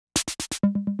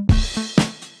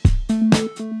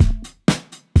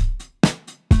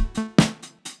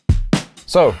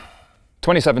So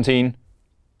 2017,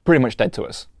 pretty much dead to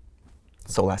us.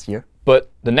 So last year. But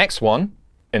the next one,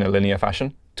 in a linear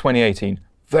fashion, 2018,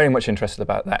 very much interested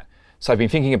about that. So I've been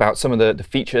thinking about some of the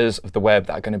features of the web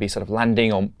that are going to be sort of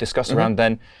landing or discussed around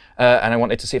then. And I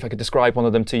wanted to see if I could describe one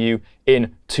of them to you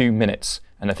in 2 minutes.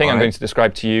 And the thing I'm going to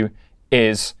describe to you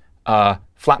is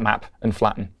FlatMap and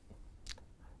Flatten.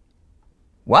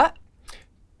 What?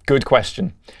 Good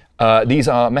question. These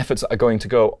are methods that are going to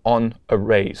go on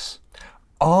arrays.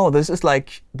 Oh, this is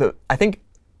like I think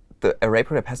the array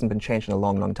prototype hasn't been changed in a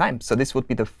long, long time. So this would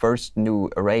be the first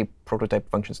new array prototype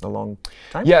functions in a long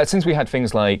time? Yeah, since we had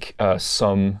things like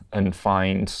sum and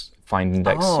find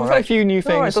index. Oh, a few new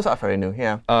things. Right, those are very new,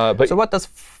 yeah. But so what does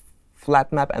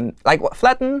FlatMap and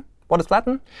Flatten? What is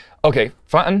Flatten? OK,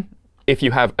 Flatten, if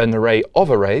you have an array of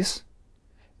arrays,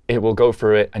 it will go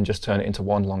through it and just turn it into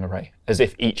one long array, as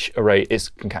if each array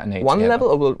is concatenated One together. level,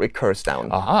 or will it recurse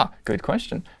down? Aha, good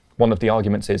question. One of the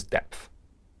arguments is depth,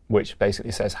 which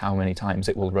basically says how many times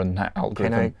it will run that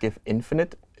algorithm. Can I give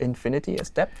infinity as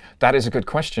depth? That is a good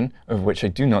question, of which I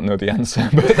do not know the answer.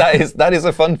 But that is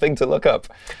a fun thing to look up.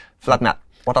 FlatMap.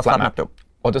 What does FlatMap do?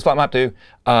 What does FlatMap do?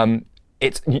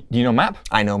 Do you know map?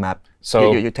 I know map.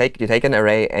 So you take an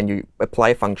array and you apply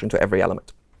a function to every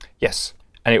element. Yes.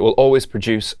 And it will always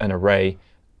produce an array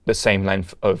the same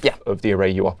length of the array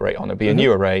you operate on. It'll be a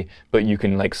new array, but you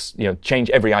can change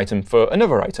every item for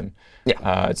another item.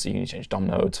 Yeah. So you can change DOM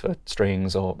nodes for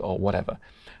strings or whatever.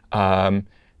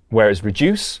 Whereas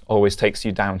reduce always takes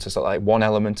you down to sort of like one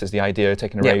element is the idea,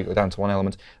 taking an array down to one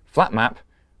element. FlatMap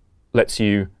lets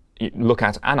you look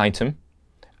at an item,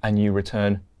 and you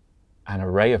return an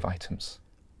array of items.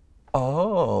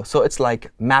 Oh, so it's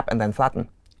like map and then flatten.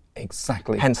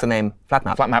 Exactly. Hence the name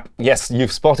FlatMap. FlatMap, yes,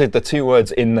 you've spotted the two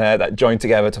words in there that join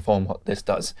together to form what this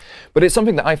does. But it's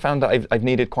something that I found that I've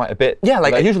needed quite a bit. Yeah,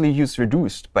 like I usually use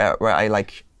reduced, where I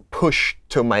push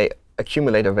to my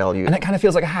accumulator value. And it kind of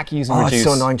feels like a hack using reduce. It's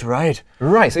so annoying to write.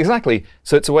 Right, exactly.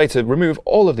 So it's a way to remove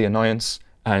all of the annoyance,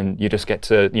 and you just get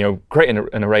to create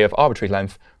an array of arbitrary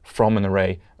length from an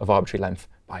array of arbitrary length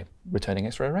by returning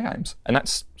extra array items. And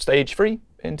that's stage 3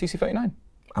 in TC39.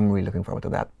 I'm really looking forward to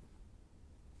that.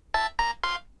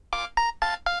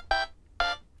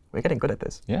 We're getting good at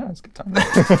this. Yeah, it's a good time.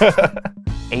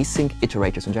 Async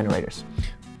iterators and generators.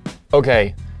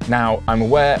 OK, now I'm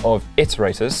aware of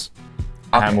iterators.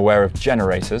 I'm aware of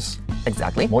generators.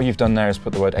 Exactly. What you've done there is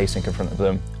put the word async in front of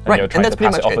them. And Right, you're trying and that's to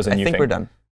pass pretty it off much as a it. new I think thing. we're done.